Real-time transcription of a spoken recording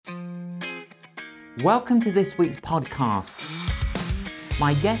Welcome to this week's podcast.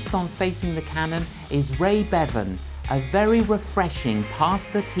 My guest on Facing the Canon is Ray Bevan, a very refreshing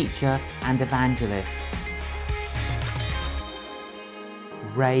pastor, teacher, and evangelist.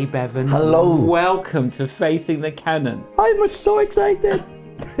 Ray Bevan, hello. Welcome to Facing the Canon. I'm so excited.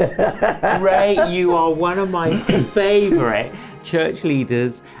 Ray, you are one of my favourite church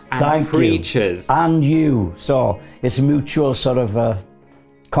leaders and preachers. And you. So it's a mutual sort of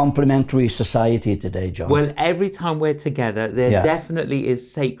complementary society today, John. Well, every time we're together, there definitely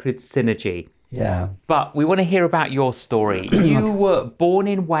is sacred synergy. Yeah. But we want to hear about your story. You were born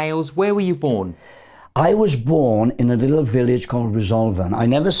in Wales. Where were you born? I was born in a little village called Resolven. I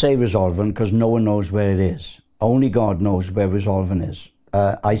never say Resolven because no one knows where it is. Only God knows where Resolven is.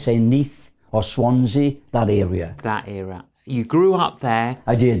 I say Neath or Swansea, that area. That era. You grew up there.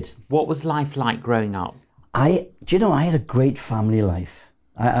 I did. What was life like growing up? I had a great family life.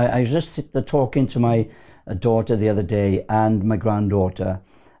 I was just talking to my daughter the other day and my granddaughter.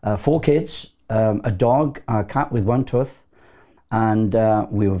 4 kids, a dog, a cat with 1 tooth, and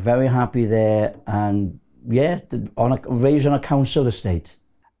we were very happy there. And raised on a council estate.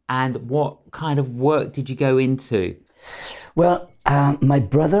 And what kind of work did you go into? Well, my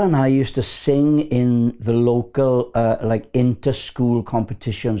brother and I used to sing in the local inter-school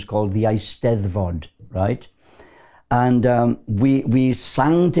competitions called the Eisteddfod, right? And we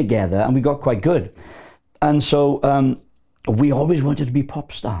sang together and we got quite good. And so we always wanted to be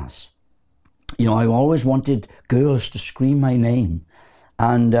pop stars. You know, I always wanted girls to scream my name.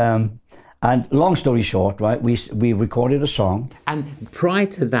 And long story short, right, we recorded a song. And prior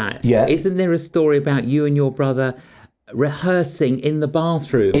to that, isn't there a story about you and your brother rehearsing in the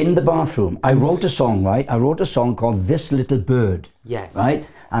bathroom? In the bathroom. I wrote a song, right? I wrote a song called This Little Bird. Yes. Right?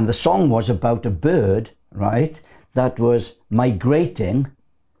 And the song was about a bird, right, that was migrating,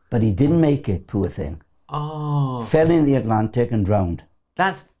 but he didn't make it, poor thing. Oh. Fell in the Atlantic and drowned.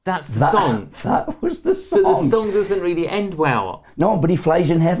 That's the song? That was the song. So the song doesn't really end well? No, but he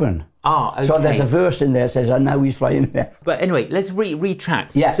flies in heaven. Ah, okay. So there's a verse in there that says, and now he's flying in heaven. But anyway, let's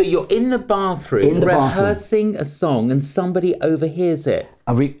retract. Yeah. So you're in the bathroom rehearsing a song and somebody overhears it.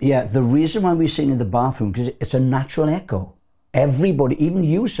 The reason why we sing in the bathroom, because it's a natural echo. Everybody, even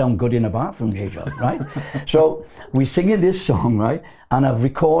you sound good in a bathroom, J.John, right? So we sing in this song, right? And a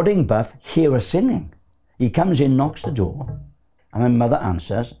recording buff hear us singing. He comes in, knocks the door, and my mother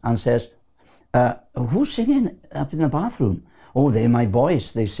answers and says, who's singing up in the bathroom? Oh, they're my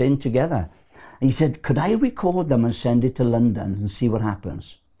boys. They sing together. And he said, could I record them and send it to London and see what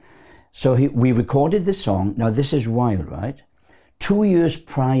happens? So we recorded this song. Now, this is wild, right? 2 years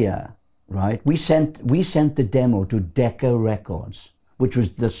prior, right, we sent the demo to Decca Records, which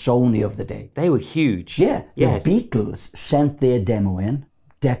was the Sony of the day. They were huge. Yeah. Yes. The Beatles sent their demo in.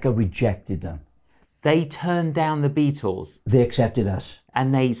 Decca rejected them. They turned down the Beatles. They accepted us.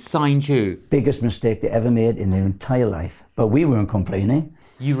 And they signed you. Biggest mistake they ever made in their entire life. But we weren't complaining.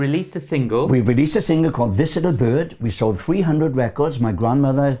 You released a single. We released a single called This Little Bird. We sold 300 records. My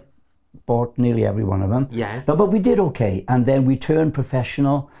grandmother bought nearly every one of them. Yes. But we did okay. And then we turned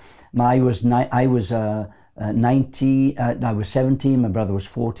professional. I was 17, my brother was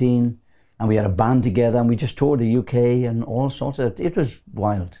 14. And we had a band together and we just toured the UK and all sorts of, it was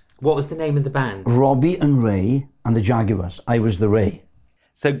wild. What was the name of the band? Robbie and Ray and the Jaguars. I was the Ray.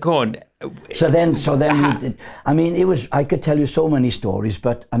 So go on. So then we did. I mean, it was. I could tell you so many stories,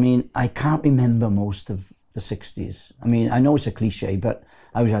 but I mean, I can't remember most of the 60s. I mean, I know it's a cliche, but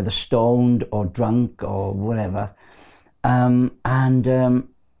I was either stoned or drunk or whatever. But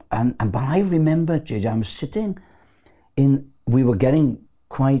I remember, J.J., I was sitting in. We were getting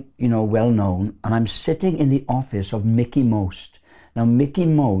quite, well known, and I'm sitting in the office of Mickey Most. Now, Mickey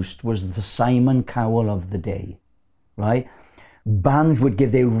Most was the Simon Cowell of the day, right? Bands would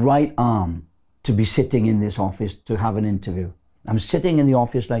give their right arm to be sitting in this office to have an interview. I'm sitting in the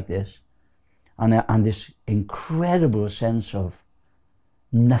office like this, and this incredible sense of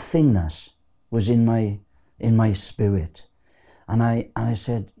nothingness was in my spirit. And I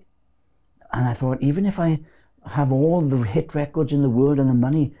said, and I thought, even if I have all the hit records in the world and the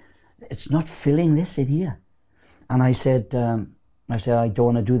money, it's not filling this in here. And I said, I don't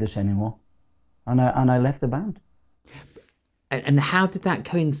want to do this anymore. And I left the band. And how did that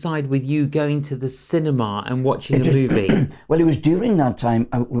coincide with you going to the cinema and watching a movie? Well, it was during that time,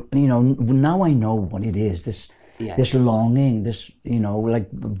 now I know what it is, this longing, like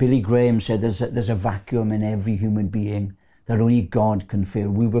Billy Graham said, there's a vacuum in every human being that only God can fill.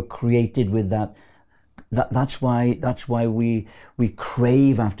 We were created with that. That's why we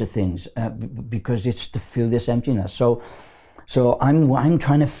crave after things, because it's to fill this emptiness. So So I'm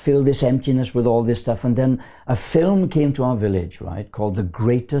trying to fill this emptiness with all this stuff. And then a film came to our village, right, called The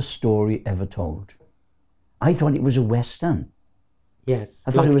Greatest Story Ever Told. I thought it was a Western. Yes.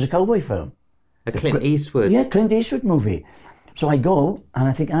 I thought it was a cowboy film. A Clint Eastwood. Yeah, Clint Eastwood movie. So I go, and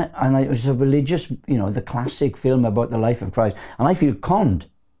I think, it was a religious, the classic film about the life of Christ. And I feel conned.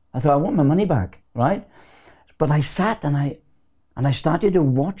 I thought, I want my money back, right? But I sat and I started to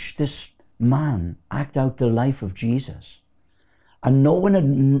watch this man act out the life of Jesus. And no one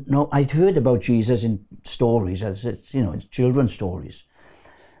had, I'd heard about Jesus in stories, as it's, it's children's stories.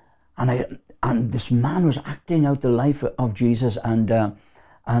 And this man was acting out the life of Jesus, and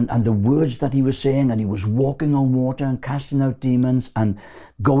the words that he was saying, and he was walking on water and casting out demons and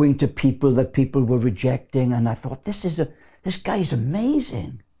going to people that people were rejecting. And I thought, this guy's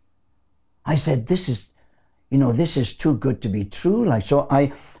amazing. I said, this is too good to be true. So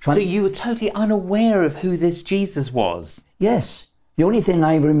you were totally unaware of who this Jesus was? Yes. The only thing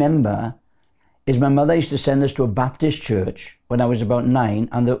I remember is my mother used to send us to a Baptist church when I was about 9,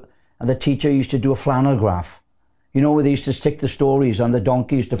 and the teacher used to do a flannel graph. Where they used to stick the stories on the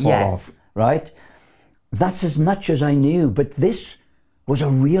donkeys to fall off, right? That's as much as I knew. But this was a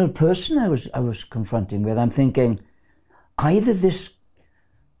real person I was confronting with. I'm thinking, I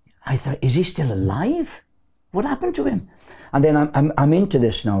thought, is he still alive? What happened to him? And then I'm into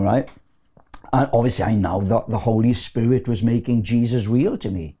this now, right? And obviously I know that the Holy Spirit was making Jesus real to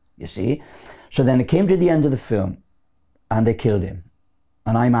me, you see? So then it came to the end of the film, and they killed him.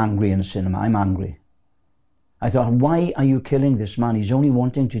 And I'm angry in the cinema, I'm angry. I thought, why are you killing this man? He's only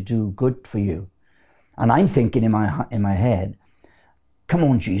wanting to do good for you. And I'm thinking in my head, come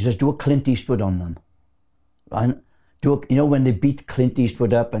on, Jesus, do a Clint Eastwood on them. Right? When they beat Clint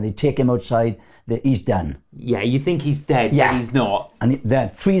Eastwood up and they take him outside, he's done. Yeah, you think he's dead, but he's not. And then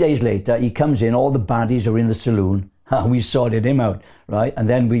 3 days later, he comes in, all the baddies are in the saloon. We sorted him out, right? And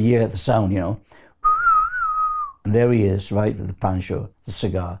then we hear the sound, and there he is, right, with the pancho, the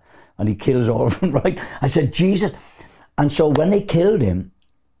cigar. And he kills all of them, right? I said, Jesus. And so when they killed him,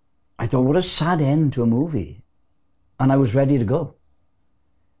 I thought, what a sad end to a movie. And I was ready to go.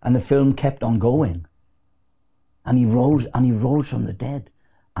 And the film kept on going. And he rose from the dead.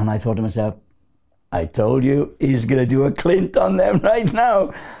 And I thought to myself, I told you he's going to do a Clint on them right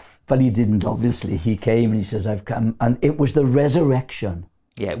now. But he didn't, obviously. He came and he says, I've come. And it was the resurrection.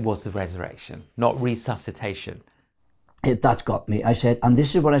 Yeah, it was the resurrection, not resuscitation. That's got me. I said, and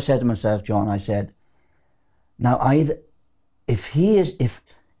this is what I said to myself, John. I said, now if he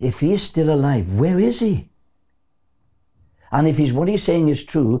is still alive, where is he? And if what he's saying is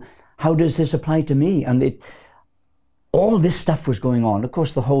true, how does this apply to me? And all this stuff was going on. Of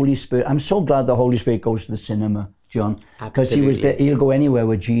course, the Holy Spirit. I'm so glad the Holy Spirit goes to the cinema, John, because he was there. He'll go anywhere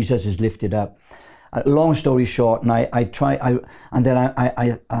where Jesus is lifted up. Long story short, and I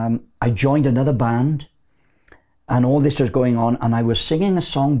joined another band. And all this was going on, and I was singing a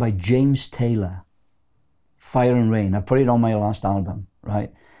song by James Taylor, Fire and Rain. I put it on my last album,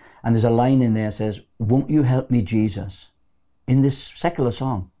 right? And there's a line in there that says, won't you help me, Jesus? In this secular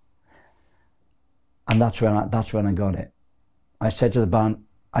song. And that's when I got it. I said to the band,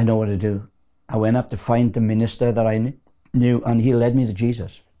 I know what to do. I went up to find the minister that I knew, and he led me to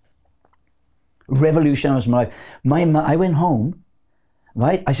Jesus. Revolutionized my life. I went home,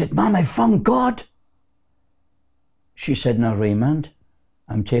 right? I said, Mom, I found God. She said, now, Raymond,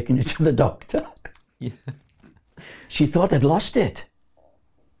 I'm taking you to the doctor. Yeah. She thought I'd lost it.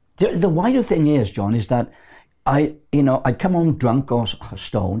 The wider thing is, John, is that I'd come home drunk or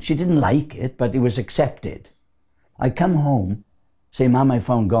stoned. She didn't like it, but it was accepted. I'd come home, say, Mom, I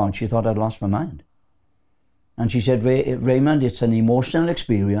found God. She thought I'd lost my mind. And she said, Raymond, it's an emotional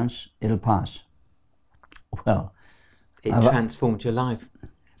experience. It'll pass. Well, it transformed your life.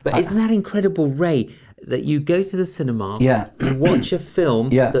 But isn't that incredible, Ray, that you go to the cinema, you watch a film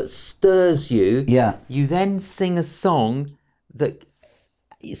that stirs you, you then sing a song,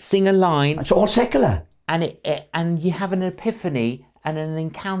 sing a line. It's all secular. And you have an epiphany and an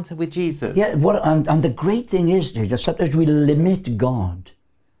encounter with Jesus. Yeah, and the great thing is, just sometimes we limit God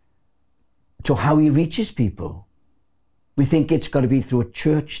to how he reaches people. We think it's got to be through a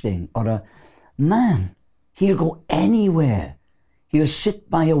church thing or man, he'll go anywhere. He'll sit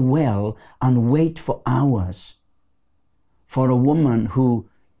by a well and wait for hours for a woman who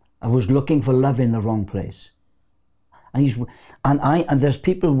was looking for love in the wrong place. And there's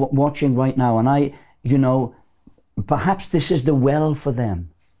people watching right now, and perhaps this is the well for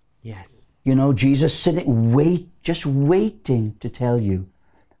them. Yes. Jesus sitting, just waiting to tell you,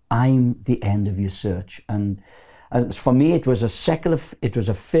 I'm the end of your search. And for me, it was a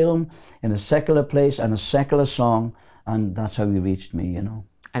film in a secular place and a secular song. And that's how he reached me, you know.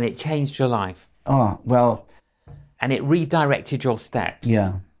 And it changed your life. Oh, well. And it redirected your steps.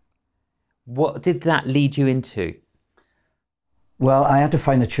 Yeah. What did that lead you into? Well, I had to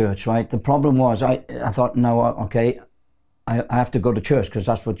find a church, right? The problem was, I thought, no, okay, I have to go to church because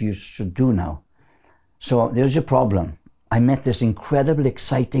that's what you should do now. So there's a problem. I met this incredibly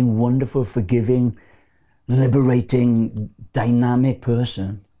exciting, wonderful, forgiving, liberating, dynamic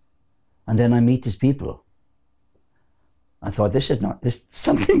person. And then I meet his people. I thought,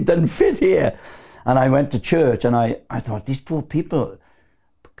 something doesn't fit here. And I went to church and I thought, these poor people,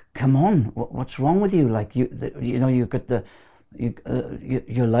 come on, what's wrong with you? Like, you know, you got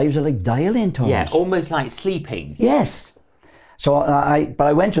your lives are like dialing tones. Yeah, almost like sleeping. Yes. So but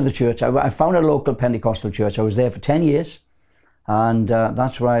I went to the church. I found a local Pentecostal church. I was there for 10 years. And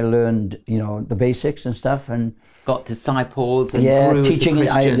that's where I learned, you know, the basics and stuff. And got disciples and grew teaching.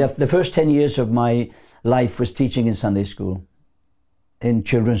 As a Christian. The first 10 years of my life was teaching in Sunday school, in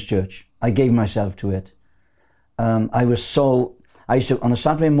children's church. I gave myself to it. I used to, on a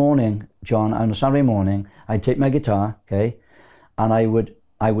Saturday morning, John, I'd take my guitar, okay, and I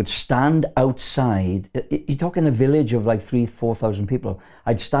would stand outside. You talk in a village of like 3,000-4,000 people.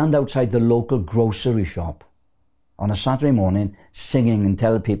 I'd stand outside the local grocery shop on a Saturday morning, singing and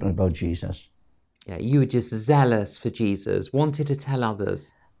telling people about Jesus. Yeah, you were just zealous for Jesus, wanted to tell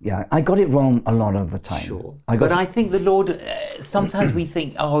others. Yeah, I got it wrong a lot of the time. Sure. But I think the Lord, sometimes we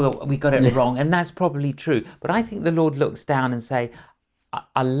think, oh, we got it wrong, and that's probably true. But I think the Lord looks down and say,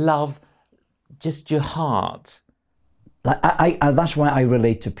 I love just your heart. Like that's why I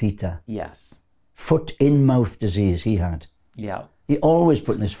relate to Peter. Yes. Foot in mouth disease he had. Yeah. He always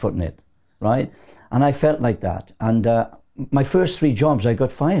putting his foot in it, right? And I felt like that. And my first 3 jobs, I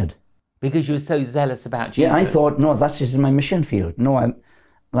got fired. Because you were so zealous about Jesus. Yeah, I thought, no, this is my mission field. No, I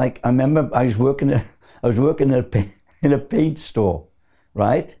remember I was working in a paint store,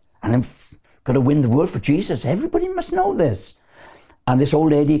 right? And I'm got to win the world for Jesus. Everybody must know this. And this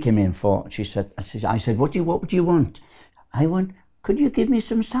old lady came in I said, what would you want? Could you give me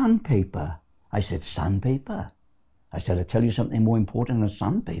some sandpaper? I said, sandpaper? I said, I'll tell you something more important than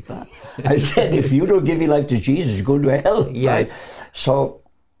sandpaper. I said, if you don't give your life to Jesus, you're going to hell. Yes. Right? So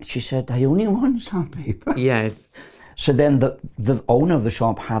she said, I only want sandpaper. Yes. So then the owner of the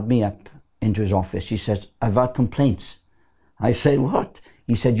shop had me up into his office. He says, I've had complaints. I said, what?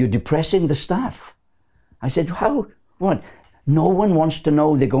 He said, you're depressing the staff. I said, how? What? No one wants to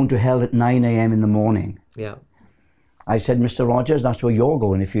know they're going to hell at 9 a.m. in the morning. Yeah. I said, Mr. Rogers, that's where you're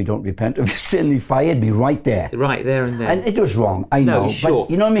going if you don't repent of your sin. He fired me right there. Right there and then. And it was wrong, I know. Sure.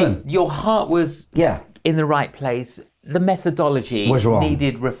 But you know what I mean? But your heart was in the right place. The methodology was wrong.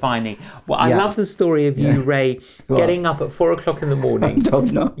 Needed refining. Well, I love the story of you, Ray, getting up at 4 o'clock in the morning. I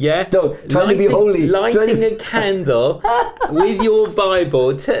don't know. Yeah? Trying to be holy. Lighting a candle with your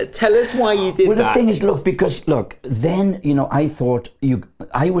Bible. Tell us why you did that. Well, the thing is, then, you know,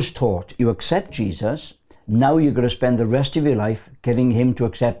 I was taught, you accept Jesus, now you're going to spend the rest of your life getting him to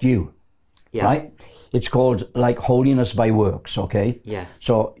accept you. Yeah. Right? It's called like holiness by works, okay? Yes.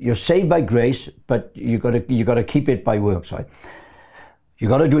 So you're saved by grace, but you got to keep it by works, right? You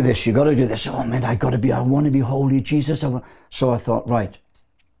got to do this. You got to do this. Oh man, I want to be holy, Jesus. So I thought, right.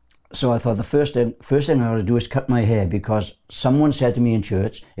 So I thought the first thing I ought to do is cut my hair, because someone said to me in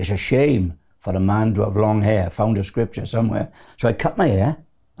church, it's a shame for a man to have long hair. Found a scripture somewhere. So I cut my hair.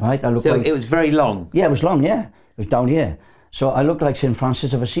 Right? It was very long. Yeah, it was long. Yeah, it was down here. So I looked like St.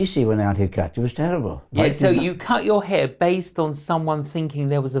 Francis of Assisi when I had it cut. It was terrible. Yeah, right? So you cut your hair based on someone thinking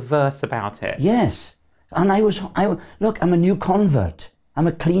there was a verse about it. Yes. And look, I'm a new convert. I'm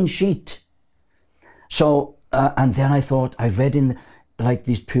a clean sheet. So, and then I thought, I read like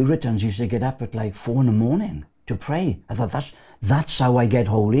these Puritans used to get up at like 4 a.m. to pray. I thought, that's how I get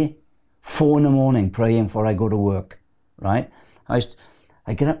holy. 4 a.m. praying before I go to work, right?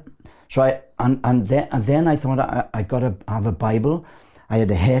 I get up. So then I thought I got to have a Bible. I had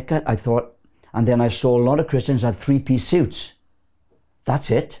a haircut. I thought, and then I saw a lot of Christians had 3-piece suits.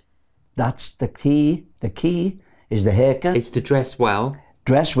 That's it. That's the key. The key is the haircut. It's to dress well.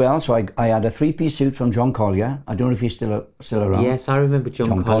 Dress well. So I had a 3-piece suit from John Collier. I don't know if he's still around. Yes, I remember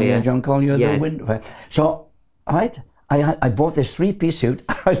John Collier. John Collier. Yes. So, right. I bought this 3-piece suit.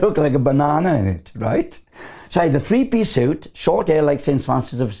 I looked like a banana in it, right? So I had the 3-piece suit, short hair like St.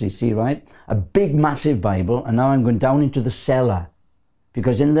 Francis of Assisi, right? A big, massive Bible, and now I'm going down into the cellar,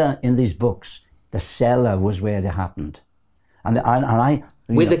 because in these books, the cellar was where it happened, and I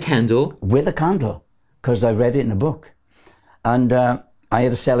with a candle, because I read it in a book, and I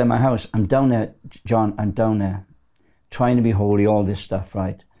had a cell in my house. I'm down there, John. I'm down there, trying to be holy, all this stuff,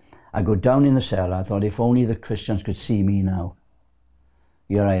 right? I go down in the cellar. I thought, if only the Christians could see me now.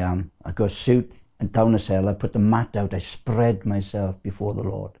 Here I am. I got a suit and down the cellar, put the mat out. I spread myself before the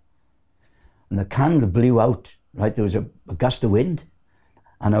Lord. And the candle blew out, right? There was a gust of wind.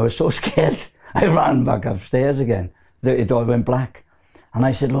 And I was so scared. I ran back upstairs again. It all went black. And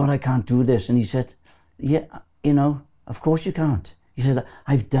I said, Lord, I can't do this. And he said, yeah, of course you can't. He said,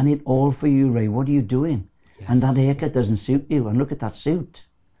 I've done it all for you, Ray. What are you doing? Yes. And that haircut doesn't suit you. And look at that suit.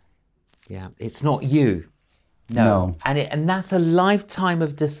 Yeah, it's not you. No. And that's a lifetime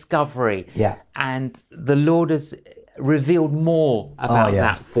of discovery. Yeah. And the Lord has revealed more about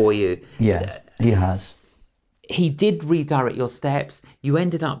that for you. Yeah, he has. He did redirect your steps. You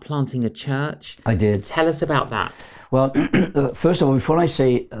ended up planting a church. I did. Tell us about that. Well, first of all, before I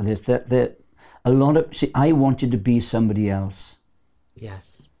say this, that I wanted to be somebody else.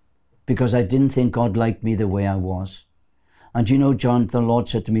 Yes. Because I didn't think God liked me the way I was. And John, the Lord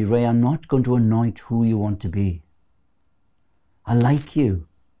said to me, Ray, I'm not going to anoint who you want to be. I like you.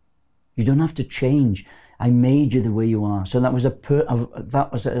 You don't have to change. I made you the way you are. So that was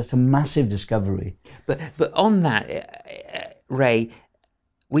a massive discovery. But on that, Ray,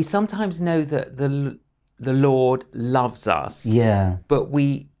 we sometimes know that the Lord loves us. Yeah. But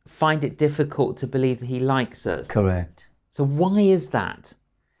we find it difficult to believe that he likes us. Correct. So why is that?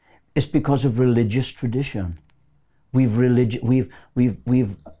 It's because of religious tradition. We've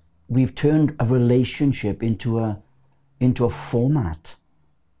turned a relationship into a format,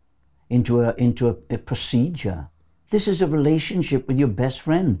 into a procedure. This is a relationship with your best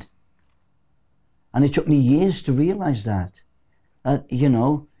friend. And it took me years to realize that. That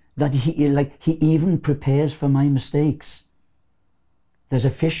he even prepares for my mistakes. There's a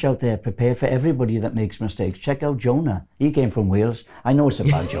fish out there prepared for everybody that makes mistakes. Check out Jonah. He came from Wales. I know it's a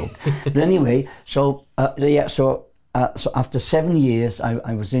bad joke. But anyway, so after 7 years,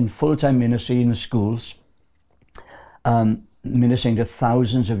 I was in full-time ministry in the schools, ministering to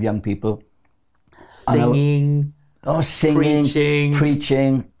thousands of young people. Singing,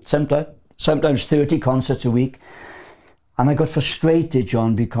 preaching, sometimes 30 concerts a week. And I got frustrated,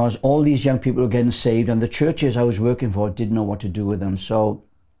 John, because all these young people were getting saved and the churches I was working for didn't know what to do with them. So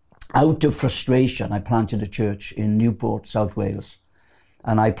out of frustration, I planted a church in Newport, South Wales.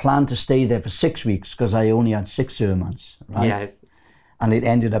 And I planned to stay there for 6 weeks because I only had 6 sermons, right? Yes. And it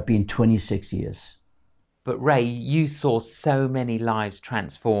ended up being 26 years. But Ray, you saw so many lives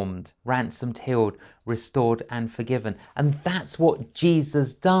transformed, ransomed, healed, restored and forgiven. And that's what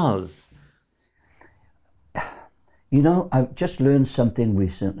Jesus does. I've just learned something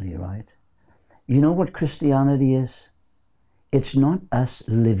recently, right? You know what Christianity is? It's not us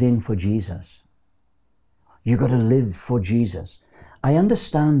living for Jesus. You got to live for Jesus. I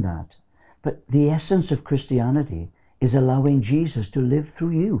understand that, but the essence of Christianity is allowing Jesus to live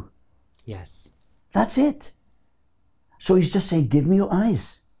through you. Yes. That's it. So he's just saying, give me your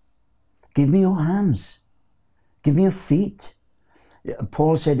eyes. Give me your hands. Give me your feet.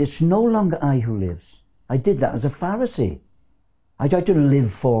 Paul said, it's no longer I who lives. I did that as a Pharisee. I tried to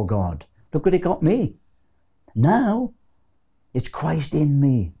live for God. Look what it got me. Now, it's Christ in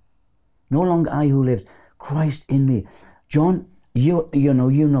me. No longer I who lives, Christ in me. John, you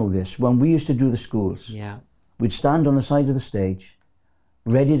know this. When we used to do the schools, we'd stand on the side of the stage,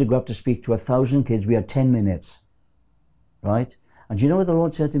 ready to go up to speak to 1,000 kids. We had 10 minutes, right? And do you know what the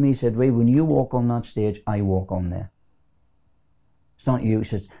Lord said to me? He said, Ray, when you walk on that stage, I walk on there. It's not you. He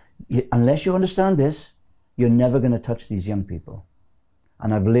says, unless you understand this, you're never going to touch these young people.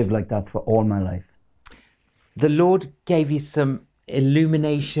 And I've lived like that for all my life. The Lord gave you some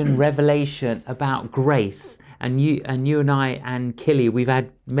illumination, revelation about grace. And you and I and Killy, we've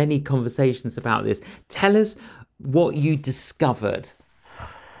had many conversations about this. Tell us what you discovered.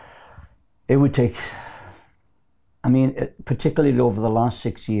 It would take, particularly over the last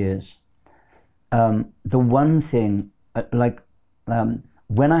 6 years, the one thing,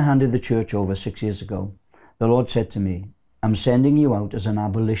 when I handed the church over 6 years ago, the Lord said to me, I'm sending you out as an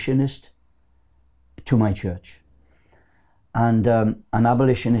abolitionist to my church. And an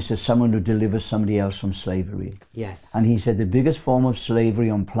abolitionist is someone who delivers somebody else from slavery. Yes. And he said, the biggest form of slavery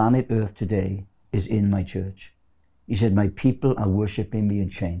on planet Earth today is in my church. He said, my people are worshipping me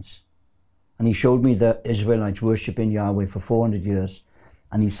in chains. And he showed me the Israelites worshipping Yahweh for 400 years.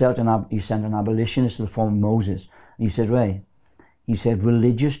 And he sent an abolitionist to the form of Moses. And he said, Ray, he said,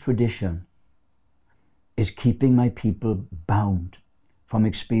 religious tradition is keeping my people bound from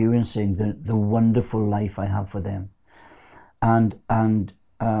experiencing the wonderful life I have for them. And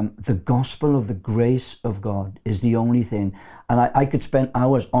the gospel of the grace of God is the only thing. And I could spend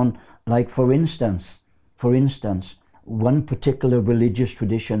hours on, like, for instance, one particular religious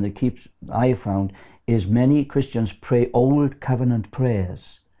tradition that I have found, is many Christians pray old covenant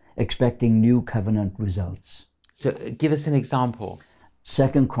prayers, expecting new covenant results. So give us an example.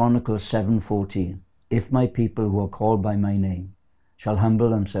 2 Chronicles 7:14. If my people who are called by my name shall humble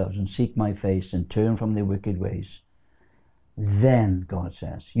themselves and seek my face and turn from their wicked ways, then, God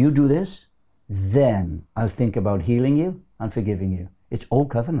says, you do this, then I'll think about healing you and forgiving you. It's old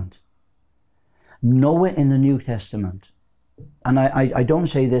covenant. Nowhere in the New Testament, and I don't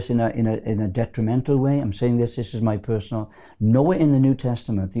say this in a detrimental way, I'm saying this is my personal, nowhere in the New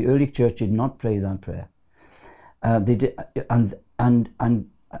Testament, the early church did not pray that prayer. They did, and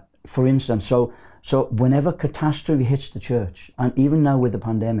for instance, so whenever catastrophe hits the church, and even now with the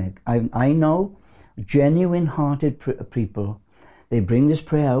pandemic, I know genuine-hearted people, they bring this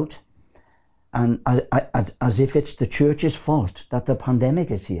prayer out, and as if it's the church's fault that the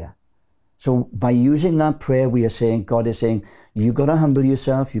pandemic is here. So by using that prayer, we are saying, God is saying, you got to humble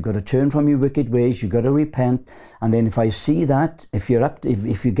yourself, you got to turn from your wicked ways, you got to repent, and then if I see that, if you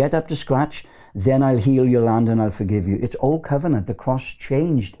get up to scratch, then I'll heal your land and I'll forgive you. It's old covenant. The cross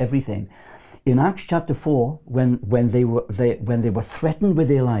changed everything. In Acts chapter 4, when they were threatened with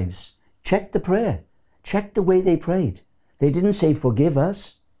their lives, check the prayer, check the way they prayed. They didn't say forgive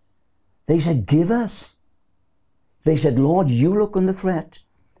us. They said give us. They said, Lord, you look on the threat.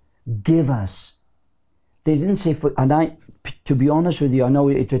 Give us. They didn't say to be honest with you, I know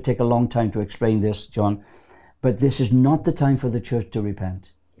it would take a long time to explain this, John, but this is not the time for the church to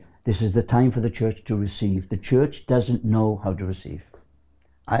repent. This is the time for the church to receive. The church doesn't know how to receive.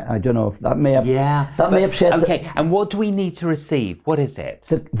 I don't know if that may have may upset. Okay, and what do we need to receive? What is it?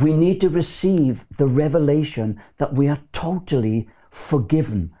 That we need to receive the revelation that we are totally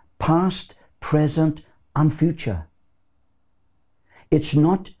forgiven, past, present, and future. It's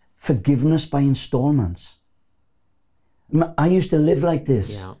not forgiveness by installments. I used to live like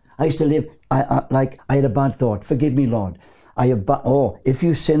this. Yeah. I used to live like I had a bad thought. Forgive me, Lord. If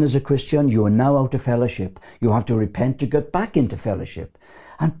you sin as a Christian, you are now out of fellowship. You have to repent to get back into fellowship.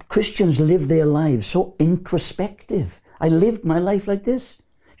 And Christians live their lives so introspective. I lived my life like this.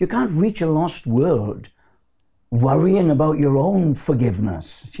 You can't reach a lost world worrying about your own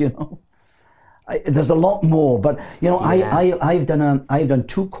forgiveness, you know. There's a lot more, but you know, yeah. I've done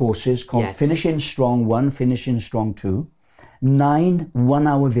 2 courses called Finishing Strong 1, Finishing Strong 2, 9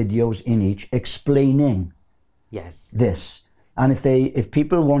 1-hour videos in each explaining this. And if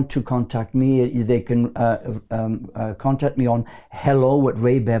people want to contact me, they can contact me on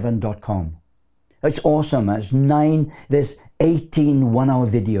hello@raybevan.com. It's awesome. There's 18 1-hour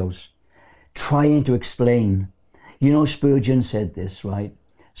videos trying to explain. You know, Spurgeon said this, right?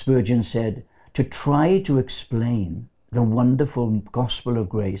 Spurgeon said, to try to explain the wonderful gospel of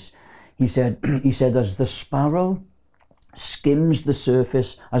grace, he said, as the sparrow skims the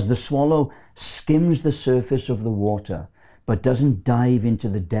surface, as the swallow skims the surface of the water, but doesn't dive into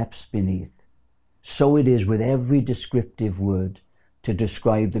the depths beneath, so it is with every descriptive word to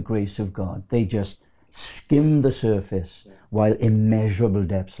describe the grace of God. They just skim the surface while immeasurable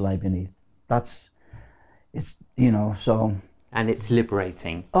depths lie beneath. And it's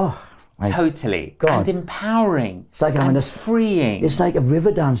liberating. Oh, totally. God. And empowering. It's like freeing. It's like a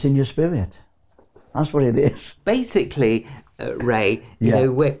river dance in your spirit. That's what it is. Basically, Ray, you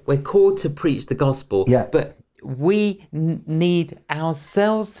know, we're called to preach the gospel, but we need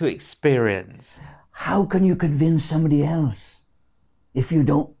ourselves to experience. How can you convince somebody else if you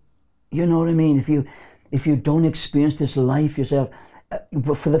don't, you know what I mean? If you don't experience this life yourself.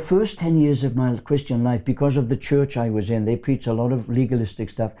 But for the first 10 years of my Christian life, because of the church I was in, they preached a lot of legalistic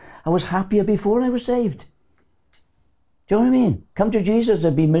stuff. I was happier before I was saved. Do you know what I mean? Come to Jesus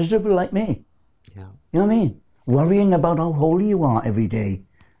and be miserable like me. Yeah. You know what I mean? Worrying about how holy you are every day.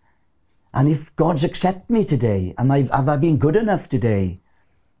 And if God's accepted me today, and have I been good enough today?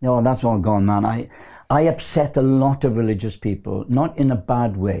 No, that's all gone, man. I upset a lot of religious people, not in a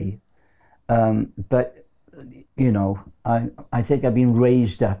bad way, but, you know, I think I've been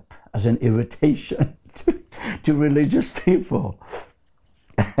raised up as an irritation to religious people.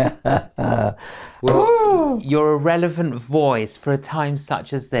 Well, you're a relevant voice for a time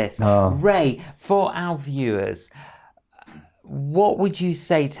such as this. Ray, for our viewers, what would you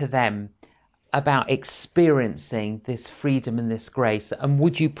say to them about experiencing this freedom and this grace? And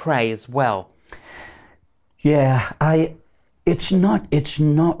would you pray as well? Yeah, it's not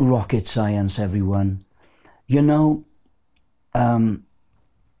rocket science, everyone. You know, the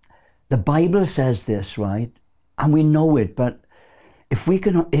Bible says this, right? And we know it, but if we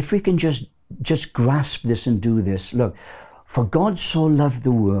can just grasp this and do this. Look, for God so loved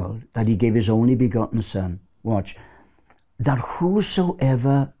the world that he gave his only begotten son. Watch. that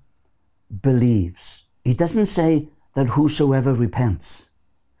whosoever believes. He doesn't say that whosoever repents,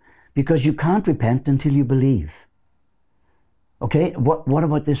 because you can't repent until you believe. Okay, what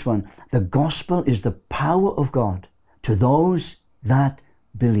about this one? The gospel is the power of God to those that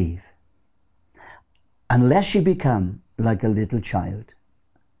believe. Unless you become like a little child,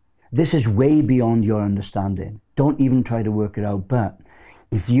 this is way beyond your understanding. Don't even try to work it out. But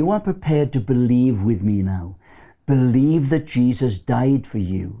if you are prepared to believe with me now, believe that Jesus died for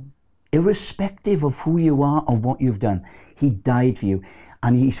you, irrespective of who you are or what you've done. He died for you,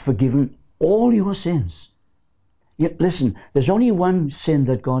 and he's forgiven all your sins. Listen, there's only one sin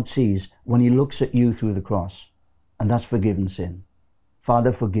that God sees when he looks at you through the cross, and that's forgiven sin.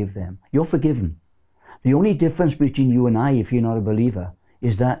 Father, forgive them. You're forgiven. The only difference between you and I, if you're not a believer,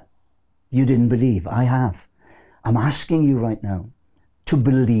 is that you didn't believe. I have. I'm asking you right now to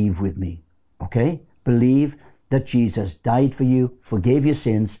believe with me, okay? Believe that Jesus died for you, forgave your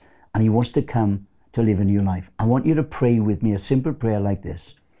sins, and he wants to come to live a new life. I want you to pray with me a simple prayer like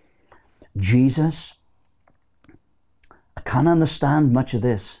this. Jesus, I can't understand much of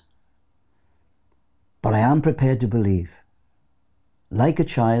this, but I am prepared to believe. Like a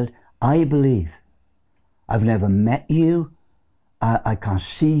child, I believe. I've never met you. I can't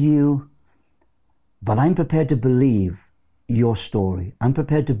see you. But I'm prepared to believe your story. I'm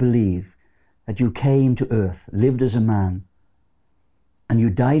prepared to believe that you came to earth, lived as a man, and you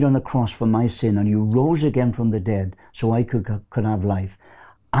died on the cross for my sin, and you rose again from the dead so I could have life.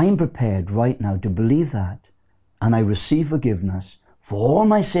 I'm prepared right now to believe that, and I receive forgiveness for all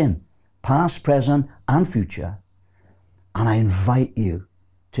my sin, past, present, and future. And I invite you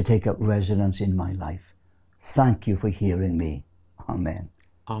to take up residence in my life. Thank you for hearing me. Amen.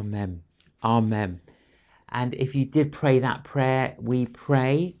 Amen. Amen. And if you did pray that prayer, we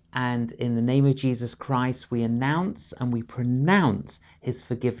pray, and in the name of Jesus Christ, we announce and we pronounce his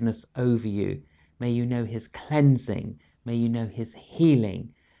forgiveness over you. May you know his cleansing. May you know his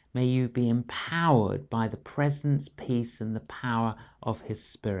healing. May you be empowered by the presence, peace, and the power of his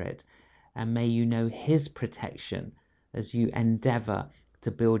Spirit. And may you know his protection as you endeavor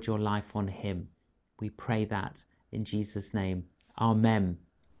to build your life on him. We pray that in Jesus' name. Amen.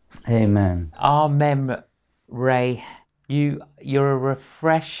 Amen. Amen, Ray. You're a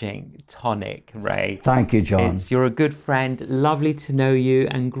refreshing tonic, Ray. Thank you, John. You're a good friend. Lovely to know you,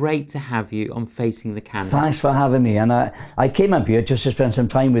 and great to have you on Facing the Canon. Thanks for having me. And I came up here just to spend some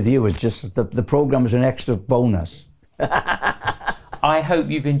time with you. It's just the program is an extra bonus. I hope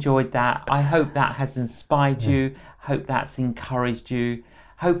you've enjoyed that. I hope that has inspired you. Hope that's encouraged you.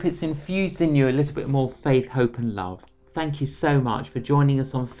 Hope it's infused in you a little bit more faith, hope, and love. Thank you so much for joining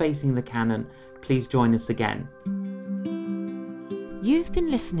us on Facing the Canon. Please join us again. You've been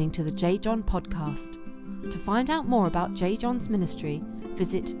listening to the J.John podcast. To find out more about J.John's ministry,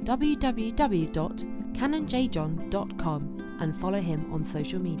 visit www.canonjjohn.com and follow him on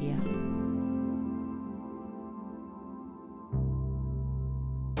social media.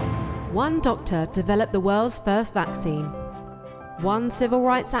 One doctor developed the world's first vaccine. One civil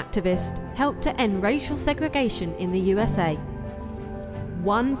rights activist helped to end racial segregation in the USA.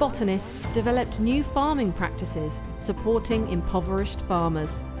 One botanist developed new farming practices supporting impoverished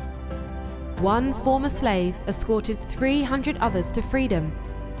farmers. One former slave escorted 300 others to freedom.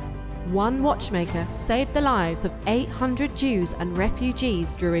 One watchmaker saved the lives of 800 Jews and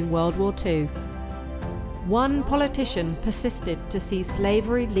refugees during World War II. One politician persisted to see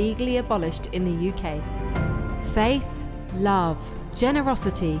slavery legally abolished in the UK. Faith, love,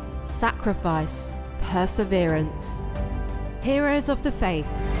 generosity, sacrifice, perseverance. Heroes of the Faith,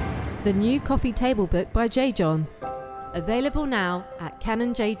 the new coffee table book by J.John. Available now at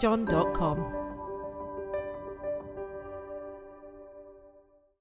canonjjohn.com.